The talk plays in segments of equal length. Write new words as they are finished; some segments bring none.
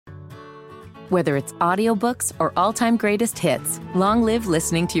Whether it's audiobooks or all-time greatest hits, long live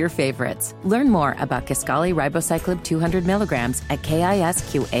listening to your favorites. Learn more about Kisqali Ribociclib 200 milligrams at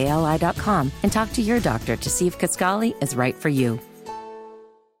KISQALI.com and talk to your doctor to see if Kisqali is right for you.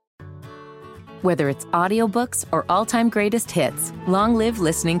 Whether it's audiobooks or all-time greatest hits, long live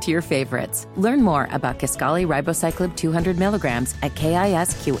listening to your favorites. Learn more about Kisqali Ribociclib 200 milligrams at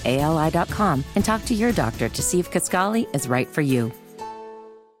KISQALI.com and talk to your doctor to see if Kisqali is right for you.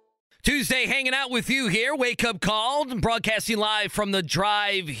 Tuesday, hanging out with you here. Wake Up Call, broadcasting live from the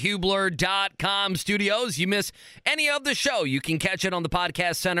DriveHubler.com studios. You miss any of the show, you can catch it on the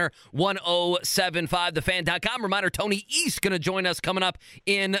Podcast Center, 1075thefan.com. Reminder, Tony East going to join us coming up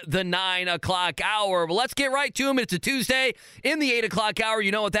in the 9 o'clock hour. Well, let's get right to him. It's a Tuesday in the 8 o'clock hour.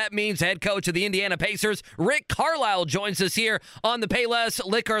 You know what that means. Head coach of the Indiana Pacers, Rick Carlisle, joins us here on the Payless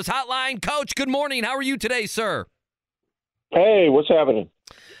Liquors Hotline. Coach, good morning. How are you today, sir? Hey, what's happening?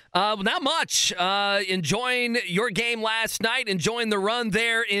 Not much. Enjoying your game last night, enjoying the run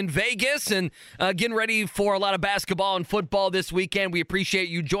there in Vegas, and getting ready for a lot of basketball and football this weekend. We appreciate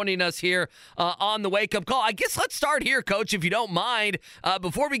you joining us here on the Wake Up Call. I guess let's start here, Coach, if you don't mind.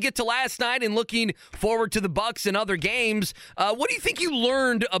 Before we get to last night and looking forward to the Bucks and other games, what do you think you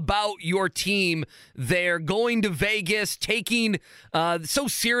learned about your team there, going to Vegas, taking so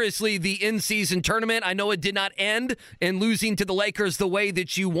seriously the in-season tournament? I know it did not end in losing to the Lakers the way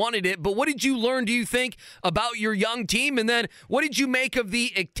that you wanted it, but what did you learn, do you think, about your young team? And then what did you make of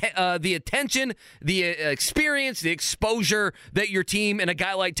the attention, the experience, the exposure that your team and a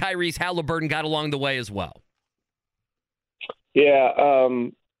guy like Tyrese Halliburton got along the way as well? Yeah,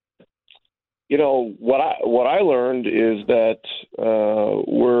 what I learned is that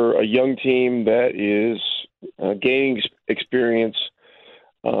we're a young team that is gaining experience,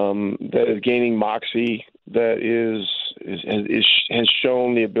 that is gaining moxie, that has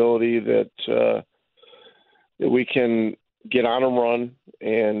shown the ability that we can get on a run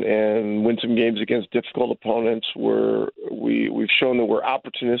and win some games against difficult opponents. We've shown that we're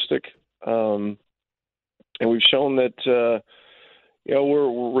opportunistic, and we've shown that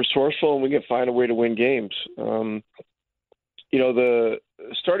we're resourceful and we can find a way to win games.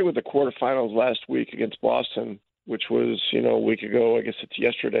 Starting with the quarterfinals last week against Boston, which was a week ago. I guess it's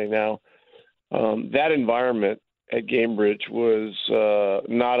yesterday now. That environment at Gamebridge was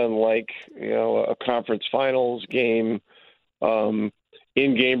not unlike a conference finals game in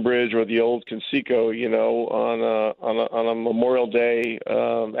Gamebridge or the old Conseco, on a Memorial Day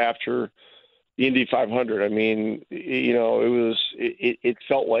after the Indy 500. I mean, it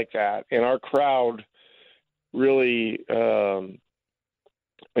felt like that, and our crowd really.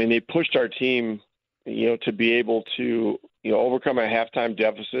 They pushed our team, to be able to overcome a halftime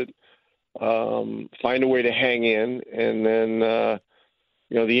deficit. Find a way to hang in, and then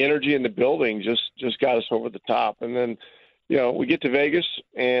the energy in the building just got us over the top. And then we get to Vegas,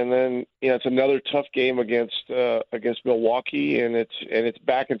 and then it's another tough game against Milwaukee, and it's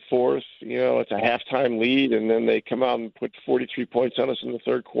back and forth. It's a halftime lead, and then they come out and put 43 points on us in the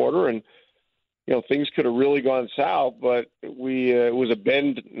third quarter, and things could have really gone south. But it was a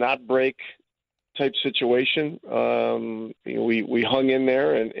bend not break type situation. We hung in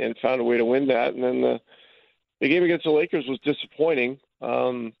there and found a way to win that. And then the game against the Lakers was disappointing.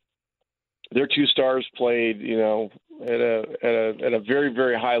 Their two stars played, at a very,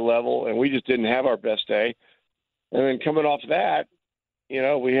 very high level, and we just didn't have our best day. And then coming off that,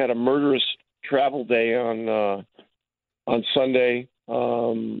 we had a murderous travel day on Sunday.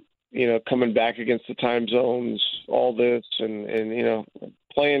 Coming back against the time zones, all this, and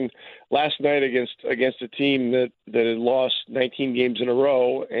playing last night against a team that had lost 19 games in a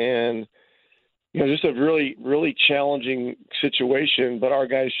row, and just a really, really challenging situation. But our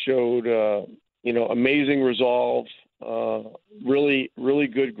guys showed amazing resolve, really, really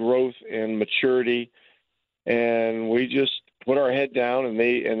good growth and maturity, and we just put our head down, and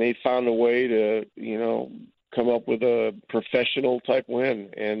they found a way to come up with a professional type win.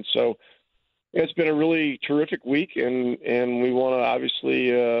 And so it's been a really terrific week, and we want to obviously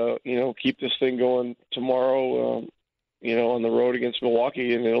keep this thing going tomorrow on the road against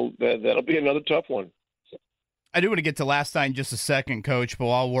Milwaukee, and that'll be another tough one. I do want to get to last night in just a second, Coach, but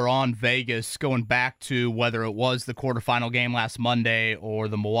while we're on Vegas, going back to whether it was the quarterfinal game last Monday or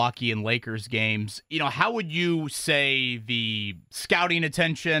the Milwaukee and Lakers games, how would you say the scouting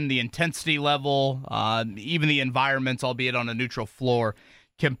attention, the intensity level, even the environments, albeit on a neutral floor,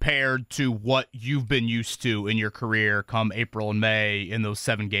 compared to what you've been used to in your career come April and May in those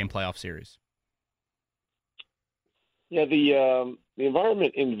 7-game playoff series? Yeah, the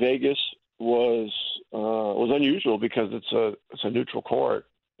environment in Vegas was unusual because it's a neutral court,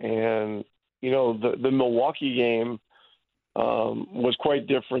 and the Milwaukee game was quite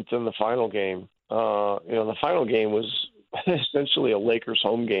different than the final game. The final game was essentially a Lakers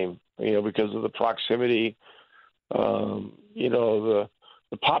home game, because of the proximity, the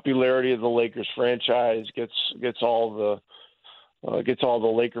popularity of the Lakers franchise gets all the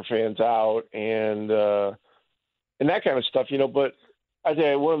Laker fans out and that kind of stuff, But I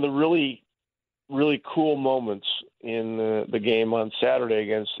tell you, one of the really, really cool moments in the game on Saturday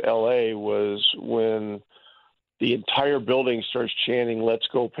against LA was when the entire building starts chanting "Let's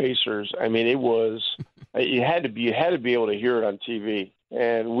go Pacers." I mean, it was you had to be able to hear it on TV,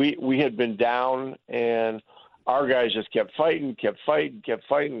 and we had been down, and our guys just kept fighting. They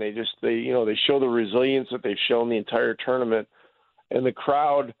show the resilience that they've shown the entire tournament, and the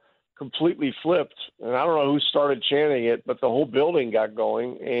crowd completely flipped. And I don't know who started chanting it, but the whole building got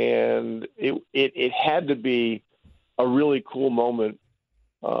going, and it had to be a really cool moment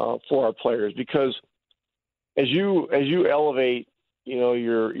for our players, because as you elevate,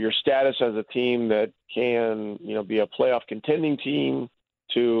 your status as a team that can, be a playoff contending team,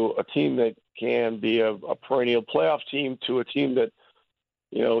 to a team that can be a perennial playoff team, to a team that,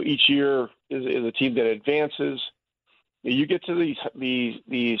 each year is a team that advances. You get to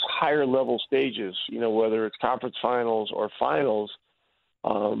these higher level stages, whether it's conference finals or finals,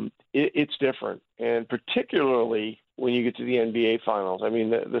 it's different. And particularly when you get to the NBA finals, I mean,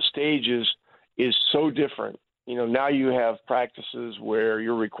 the stage is so different. Now you have practices where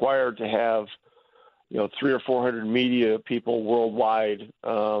you're required to have, 300 or 400 media people worldwide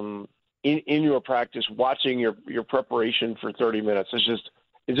in your practice watching your preparation for 30 minutes. It's just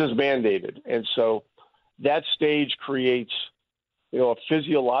mandated. And so that stage creates, a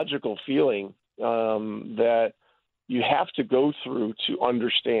physiological feeling that you have to go through to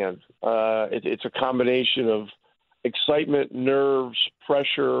understand. It's a combination of excitement, nerves,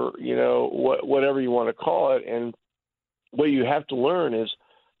 pressure, whatever you want to call it. And what you have to learn is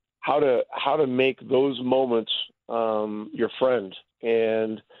how to make those moments your friend,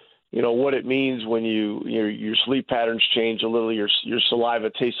 and what it means when your sleep patterns change a little, your saliva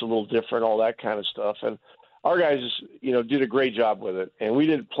tastes a little different, all that kind of stuff. And our guys, did a great job with it. And we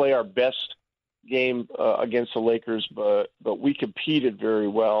didn't play our best game against the Lakers, but we competed very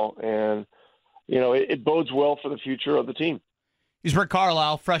well, and it bodes well for the future of the team. He's Rick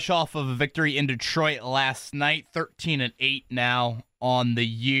Carlisle, fresh off of a victory in Detroit last night, 13-8 now on the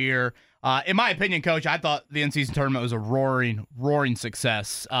year. In my opinion, Coach, I thought the in-season tournament was a roaring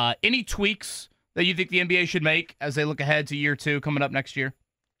success. Any tweaks that you think the NBA should make as they look ahead to year two coming up next year?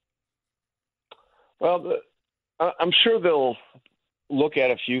 Well, I'm sure they'll look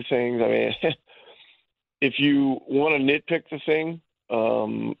at a few things. I mean, if you want to nitpick the thing,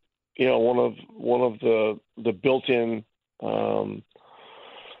 one of the built-in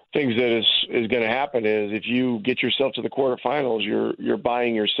things that is going to happen is if you get yourself to the quarterfinals, you're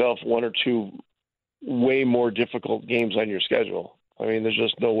buying yourself one or two way more difficult games on your schedule. I mean, there's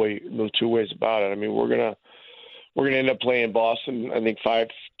just no two ways about it. I mean, we're gonna end up playing Boston, I think, 5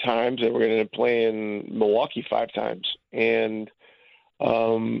 times, and we're gonna end up playing Milwaukee 5 times. And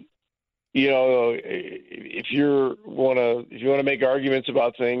if you want to make arguments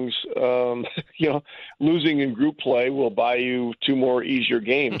about things, losing in group play will buy you 2 more easier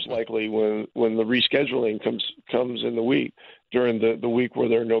games, likely when the rescheduling comes in the week during the week where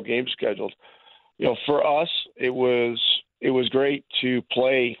there are no games scheduled. For us, it was great to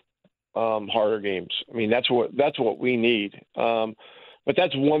play harder games. I mean, that's what we need. But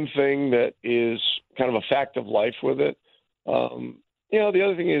that's one thing that is kind of a fact of life with it. The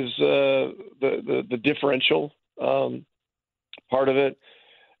other thing is the differential part of it,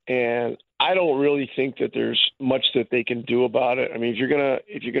 and I don't really think that there's much that they can do about it. I mean, if you're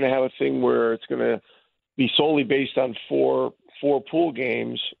gonna have a thing where it's gonna be solely based on four pool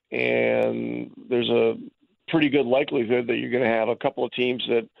games, and there's a pretty good likelihood that you're gonna have a couple of teams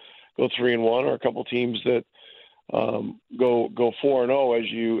that go 3-1, or a couple of teams that go 4-0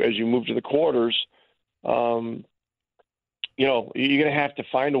 as you move to the quarters. You're going to have to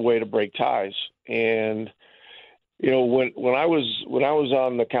find a way to break ties. And, when I was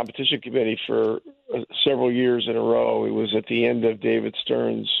on the competition committee for several years in a row, it was at the end of David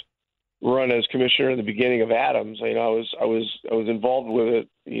Stern's run as commissioner and the beginning of Adams. I was involved with it,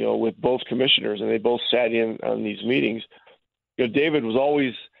 with both commissioners, and they both sat in on these meetings. David was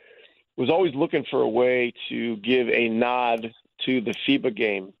always looking for a way to give a nod to the FIBA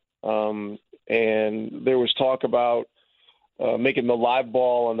game. And there was talk about making the live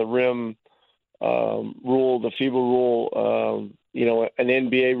ball on the rim rule, the FIBA rule, an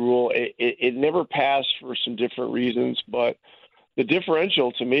NBA rule. It never passed for some different reasons, but the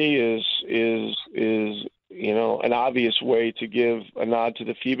differential to me is an obvious way to give a nod to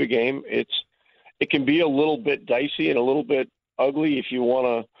the FIBA game. It can be a little bit dicey and a little bit ugly if you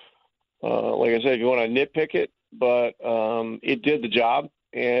want to, like I said, if you want to nitpick it, but it did the job.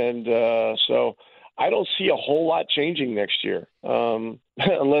 And so I don't see a whole lot changing next year,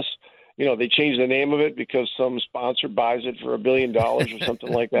 unless, they change the name of it because some sponsor buys it for $1 billion or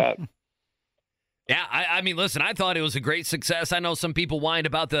something like that. Yeah, I mean, listen, I thought it was a great success. I know some people whined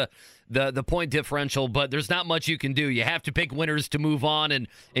about the point differential, but there's not much you can do. You have to pick winners to move on, and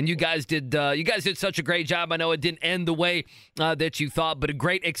you guys did such a great job. I know it didn't end the way that you thought, but a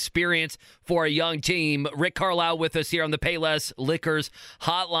great experience for a young team. Rick Carlisle with us here on the Payless Liquors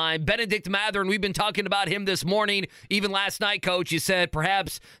Hotline. Benedict Mathurin, we've been talking about him this morning. Even last night, Coach, you said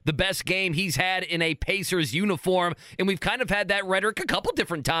perhaps the best game he's had in a Pacers uniform, and we've kind of had that rhetoric a couple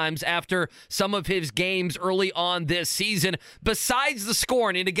different times after some of his games early on this season. Besides the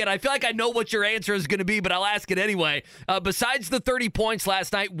scoring, and again, I feel like I know what your answer is going to be, but I'll ask it anyway. Besides the 30 points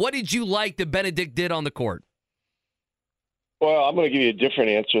last night, what did you like that Benedict did on the court? Well, I'm going to give you a different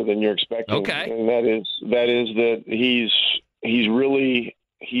answer than you're expecting. Okay. And that is that he's really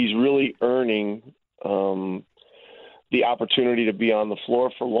earning the opportunity to be on the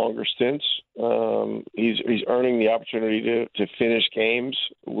floor for longer stints. He's earning the opportunity to finish games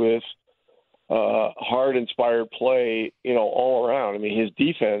with hard-inspired play, all around. I mean, his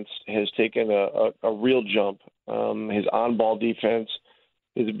defense has taken a real jump. His on-ball defense,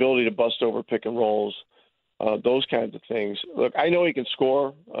 his ability to bust over pick and rolls, those kinds of things. Look, I know he can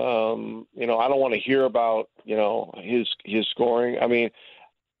score. I don't want to hear about, his scoring. I mean,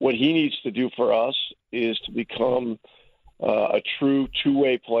 what he needs to do for us is to become a true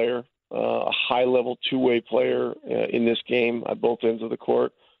two-way player, a high-level two-way player in this game at both ends of the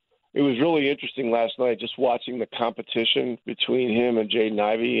court. It was really interesting last night just watching the competition between him and Jaden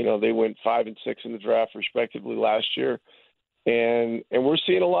Ivey. They went 5 and 6 in the draft respectively last year. And we're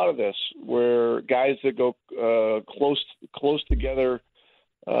seeing a lot of this where guys that go close together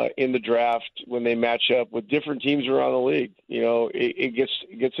in the draft when they match up with different teams around the league, it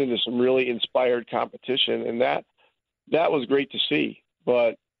gets into some really inspired competition, and that was great to see.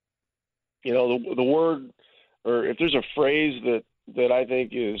 But the word, or if there's a phrase that I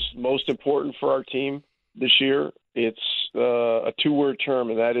think is most important for our team this year, it's a two-word term,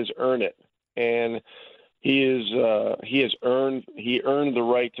 and that is earn it. And he earned the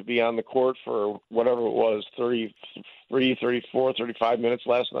right to be on the court for whatever it was, 33, 34, 35 minutes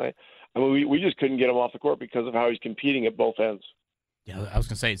last night. I mean, we just couldn't get him off the court because of how he's competing at both ends. Yeah, I was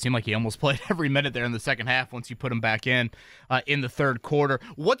going to say, it seemed like he almost played every minute there in the second half once you put him back in the third quarter.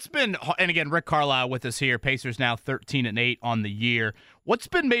 What's been, and again, Rick Carlisle with us here, Pacers now 13-8 on the year. What's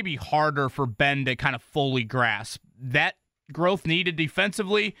been maybe harder for Ben to kind of fully grasp? That growth needed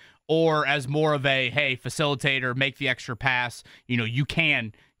defensively, or as more of a, hey, facilitator, make the extra pass, you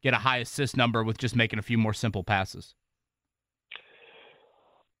can get a high assist number with just making a few more simple passes?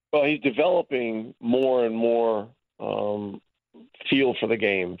 Well, he's developing more and more feel for the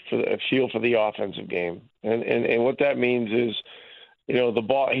game, feel for the offensive game, and what that means is, the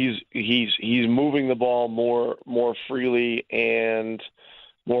ball. He's moving the ball more freely and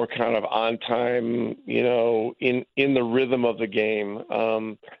more kind of on time. In the rhythm of the game.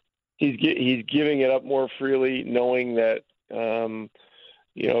 He's giving it up more freely, knowing that the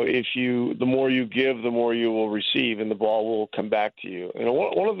more you give, the more you will receive, and the ball will come back to you.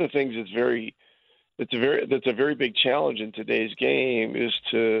 One of the things that's a very big challenge in today's game is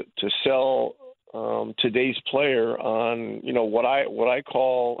to sell today's player on what I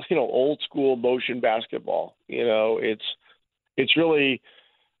call old school motion basketball. It's really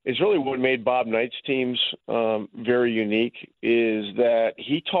what made Bob Knight's teams very unique is that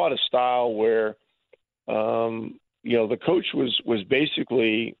he taught a style where the coach was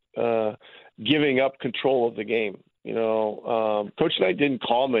basically giving up control of the game. Coach Knight didn't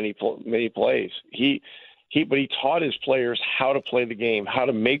call many plays. But he taught his players how to play the game, how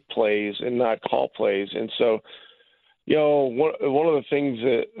to make plays and not call plays. And so, one of the things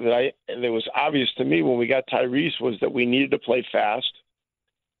that was obvious to me when we got Tyrese was that we needed to play fast.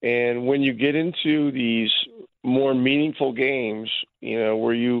 And when you get into these more meaningful games,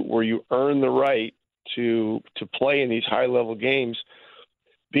 where you earn the right to play in these high level games,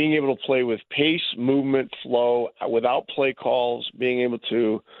 being able to play with pace, movement, flow, without play calls, being able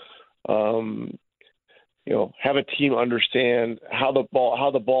to, have a team understand how the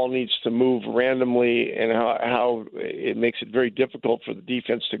ball needs to move randomly and how it makes it very difficult for the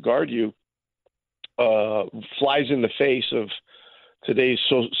defense to guard you, flies in the face of today's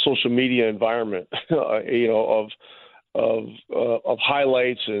social media environment, of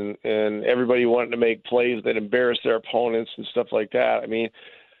highlights and everybody wanting to make plays that embarrass their opponents and stuff like that. I mean,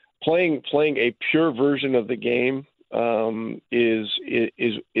 playing a pure version of the game is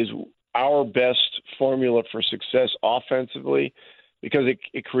our best formula for success offensively, because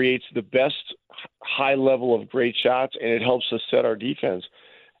it creates the best high level of great shots, and it helps us set our defense.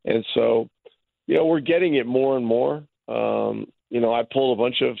 And so, we're getting it more and more. I pulled a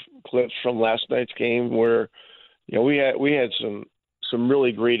bunch of clips from last night's game where, we had some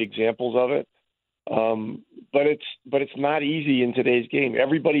really great examples of it. But it's not easy in today's game.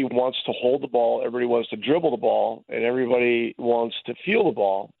 Everybody wants to hold the ball, everybody wants to dribble the ball, and everybody wants to feel the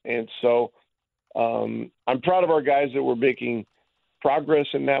ball. And so I'm proud of our guys that we're making progress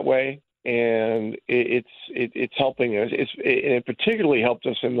in that way, and it's helping us. It particularly helped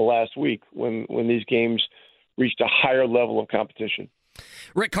us in the last week when these games reached a higher level of competition.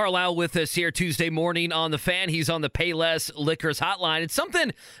 Rick Carlisle with us here Tuesday morning on The Fan. He's on the Payless Liquors hotline. It's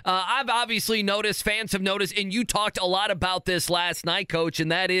something I've obviously noticed, fans have noticed, and you talked a lot about this last night, Coach,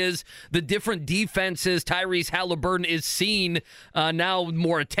 and that is the different defenses Tyrese Halliburton is seeing now,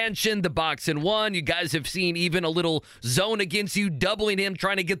 more attention, the box and one. You guys have seen even a little zone against you, doubling him,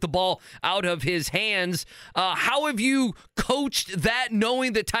 trying to get the ball out of his hands. How have you coached that,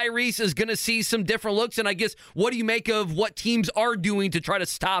 knowing that Tyrese is going to see some different looks? And I guess, what do you make of what teams are doing to try to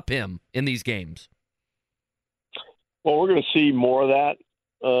stop him in these games? Well, we're going to see more of that,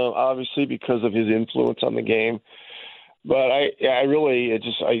 obviously, because of his influence on the game. But I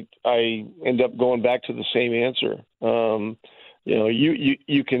end up going back to the same answer.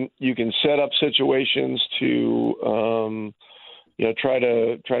 You can set up situations to try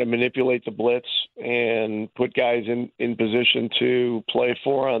to manipulate the blitz and put guys in position to play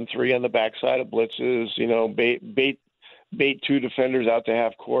 4-on-3 on the backside of blitzes. Bait two defenders out to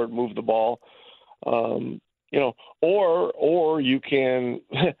half court, move the ball, or you can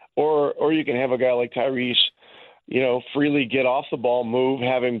have a guy like Tyrese, freely get off the ball, move,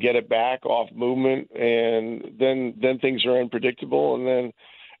 have him get it back off movement, and then things are unpredictable, and then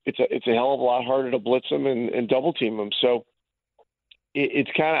it's a hell of a lot harder to blitz him and double team him. So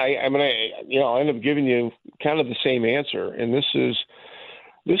it's kind of I'll end up giving you kind of the same answer, and this is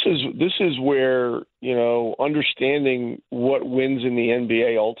where, understanding what wins in the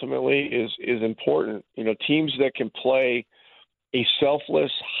NBA ultimately is important. Teams that can play a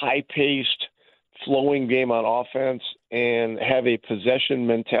selfless, high-paced, flowing game on offense and have a possession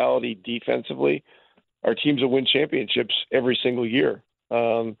mentality defensively are teams that win championships every single year.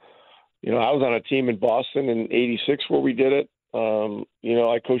 I was on a team in Boston in '86 where we did it.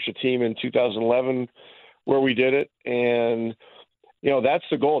 I coached a team in 2011 where we did it, and that's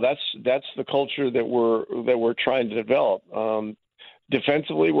the goal. That's the culture that we're trying to develop.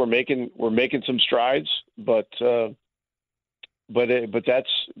 Defensively, we're making some strides, but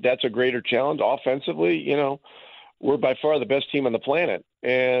that's a greater challenge. Offensively, we're by far the best team on the planet,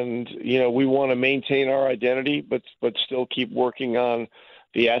 and we want to maintain our identity, but still keep working on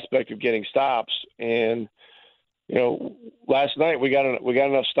the aspect of getting stops. And last night we got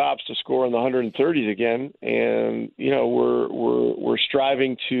enough stops to score in the 130s again, and we're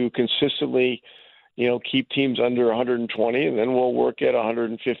striving to consistently, keep teams under 120, and then we'll work at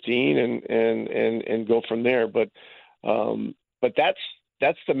 115 and go from there. But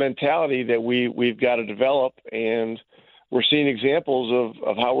that's the mentality that we've got to develop, and we're seeing examples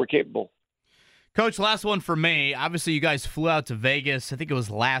of how we're capable. Coach, last one for me. Obviously, you guys flew out to Vegas, I think it was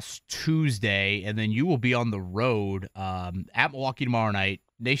last Tuesday, and then you will be on the road at Milwaukee tomorrow night,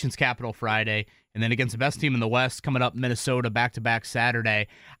 Nation's Capital Friday, and then against the best team in the West coming up, Minnesota, back-to-back Saturday.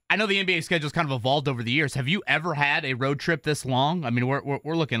 I know the NBA schedule's kind of evolved over the years. Have you ever had a road trip this long? I mean,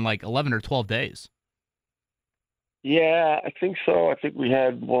 we're looking like 11 or 12 days. Yeah, I think so. I think we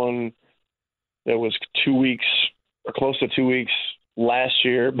had one that was 2 weeks or close to 2 weeks last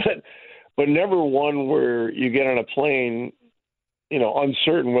year, but never one where you get on a plane,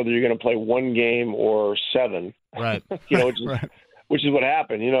 uncertain whether you're going to play one game or seven. Right. Which is what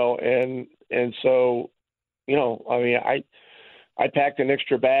happened, and so, I packed an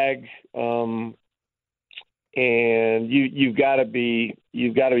extra bag, and you've got to be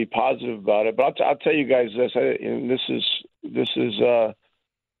positive about it. But I'll tell you guys this, and this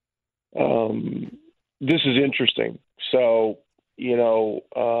is interesting. So,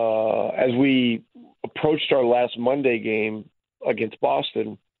 as we approached our last Monday game against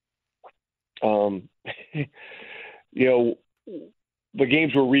Boston, the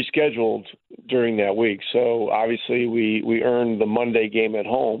games were rescheduled during that week. So obviously we earned the Monday game at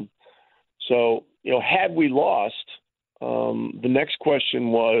home. So, had we lost, the next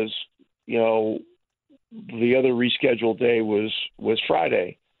question was, the other rescheduled day was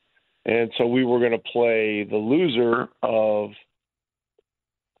Friday. And so we were going to play the loser of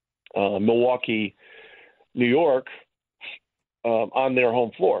Milwaukee, New York, on their home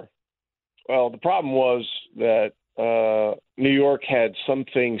floor. Well, the problem was that New York had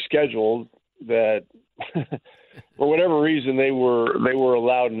something scheduled that, for whatever reason, they were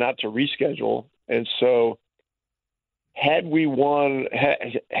allowed not to reschedule. And so, had we lost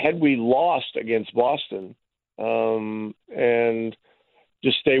against Boston, and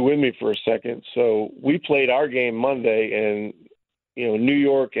just stay with me for a second. So we played our game Monday, and New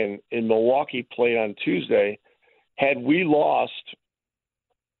York and Milwaukee played on Tuesday. Had we lost,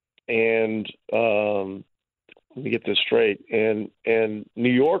 and let me get this straight, and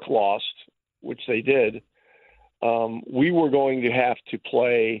New York lost, which they did, we were going to have to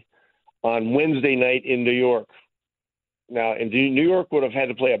play on Wednesday night in New York. Now, and New York would have had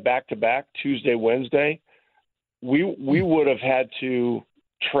to play a back-to-back Tuesday, Wednesday. We would have had to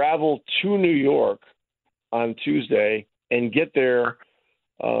travel to New York on Tuesday and get there,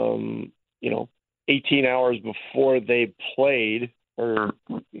 18 hours before they played, or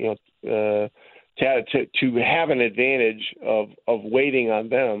to have an advantage of waiting on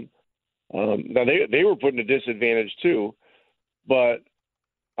them. Now they were put in a disadvantage too, but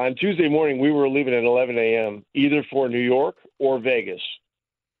on Tuesday morning we were leaving at 11 a.m. either for New York or Vegas,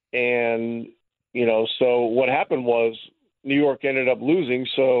 and so what happened was New York ended up losing,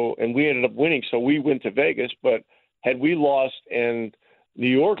 and we ended up winning, so we went to Vegas. But had we lost and New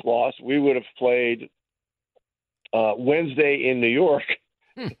York lost, we would have played Wednesday in New York,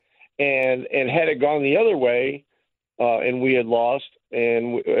 and had it gone the other way, and we had lost,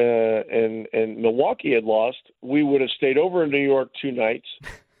 and Milwaukee had lost, we would have stayed over in New York 2 nights.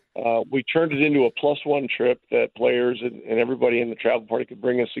 We turned it into a +1 trip that players and everybody in the travel party could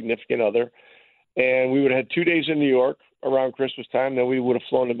bring a significant other, and we would have had 2 days in New York around Christmas time. Then we would have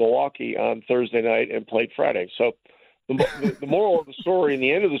flown to Milwaukee on Thursday night and played Friday. So the moral of the story and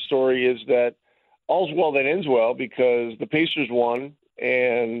the end of the story is that all's well that ends well, because the Pacers won,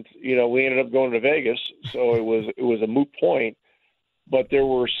 and we ended up going to Vegas, so it was a moot point. But there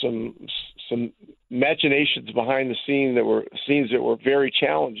were some machinations behind the scenes that were very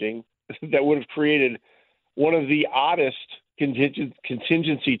challenging, that would have created one of the oddest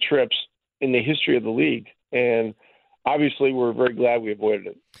contingency trips in the history of the league. And obviously, we're very glad we avoided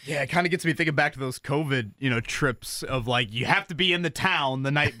it. Yeah, it kind of gets me thinking back to those COVID, trips of you have to be in the town the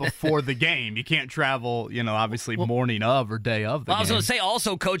night before the game. You can't travel, obviously morning of or day of the game. I was going to say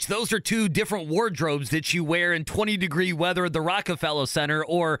also, Coach, those are 2 different wardrobes that you wear in 20-degree weather at the Rockefeller Center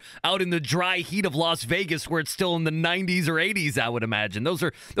or out in the dry heat of Las Vegas where it's still in the 90s or 80s, I would imagine. Those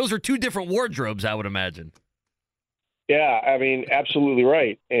are 2 different wardrobes, I would imagine. Yeah, I mean, absolutely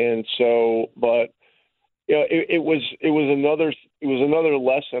right. And so, but it was another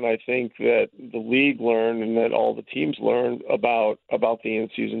lesson, I think, that the league learned and that all the teams learned about the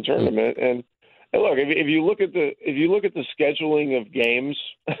in-season tournament. And look, if you look at the scheduling of games,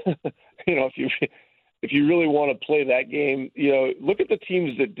 if you really want to play that game, look at the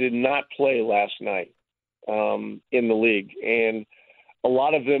teams that did not play last night in the league, and a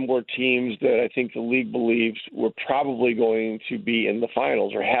lot of them were teams that I think the league believes were probably going to be in the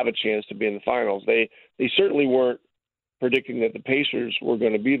finals or have a chance to be in the finals. They certainly weren't predicting that the Pacers were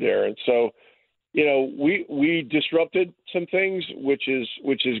going to be there. And so, we disrupted some things, which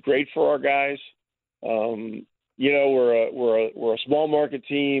is great for our guys. We're a small market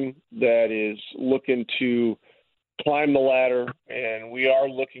team that is looking to climb the ladder, and we are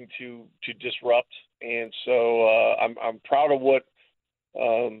looking to disrupt. And so I'm proud of what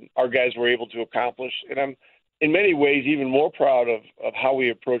our guys were able to accomplish. And I'm, in many ways, even more proud of how we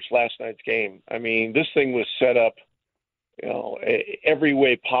approached last night's game. I mean, this thing was set up, every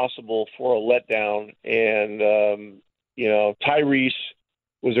way possible for a letdown. And, Tyrese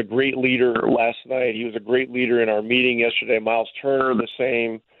was a great leader last night. He was a great leader in our meeting yesterday. Miles Turner, the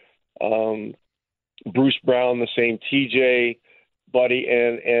same. Bruce Brown, the same. TJ, Buddy,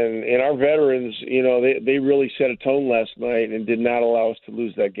 and our veterans, they really set a tone last night and did not allow us to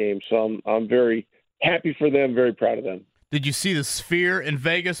lose that game. So I'm very happy for them, very proud of them. Did you see the Sphere in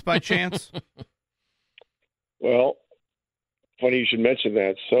Vegas by chance? Well, funny you should mention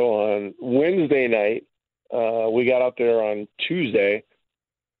that. So on Wednesday night, we got out there on Tuesday.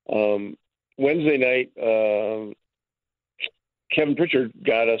 Wednesday night, Kevin Pritchard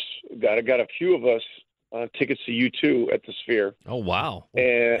got a few of us tickets to U2 at the Sphere. Oh wow!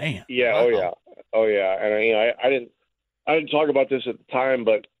 And Man. yeah, Wow. oh yeah. And I didn't talk about this at the time,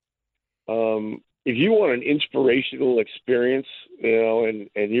 but if you want an inspirational experience, and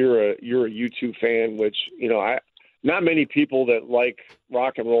you're a U2 fan, which not many people that like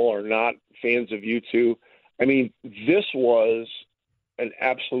rock and roll are not fans of U2. I mean, this was an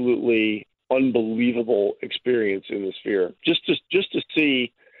absolutely unbelievable experience in the Sphere. Just to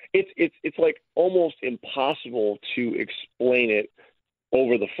see, it's like almost impossible to explain it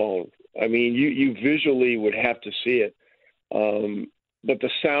over the phone. I mean, you visually would have to see it. But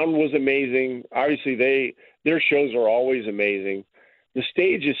the sound was amazing. Obviously, their shows are always amazing. The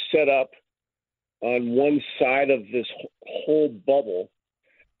stage is set up on one side of this whole bubble,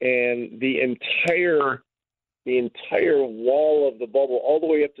 and the entire wall of the bubble, all the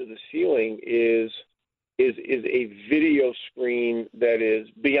way up to the ceiling, is a video screen that is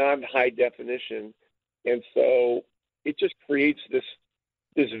beyond high definition, and so it just creates this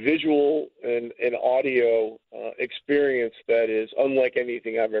visual and audio experience that is unlike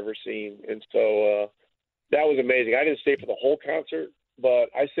anything I've ever seen. And so that was amazing. I didn't stay for the whole concert, but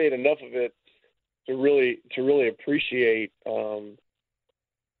I stayed enough of it to really appreciate the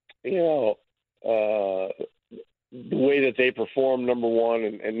way that they performed, number one,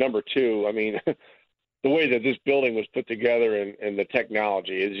 and number two, I mean, the way that this building was put together and the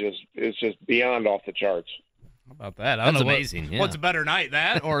technology is just beyond off the charts. How about that? I don't know amazing. What's a better night,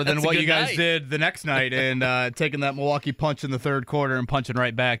 that or than what you guys did the next night and taking that Milwaukee punch in the third quarter and punching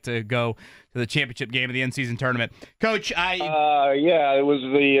right back to go to the championship game of the in-season tournament. Coach, it was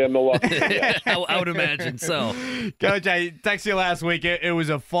the Milwaukee. I would imagine so. Coach, I texted you last week. It was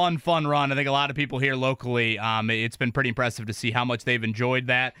a fun run. I think a lot of people here locally, it's been pretty impressive to see how much they've enjoyed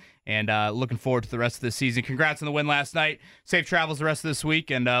that, and looking forward to the rest of the season. Congrats on the win last night. Safe travels the rest of this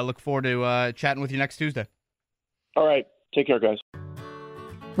week, and look forward to chatting with you next Tuesday. All right. Take care, guys.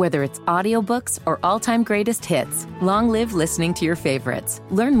 Whether it's audiobooks or all-time greatest hits, long live listening to your favorites.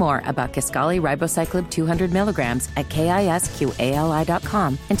 Learn more about Kisqali Ribociclib 200 milligrams at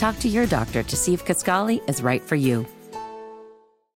KISQALI.com and talk to your doctor to see if Kisqali is right for you.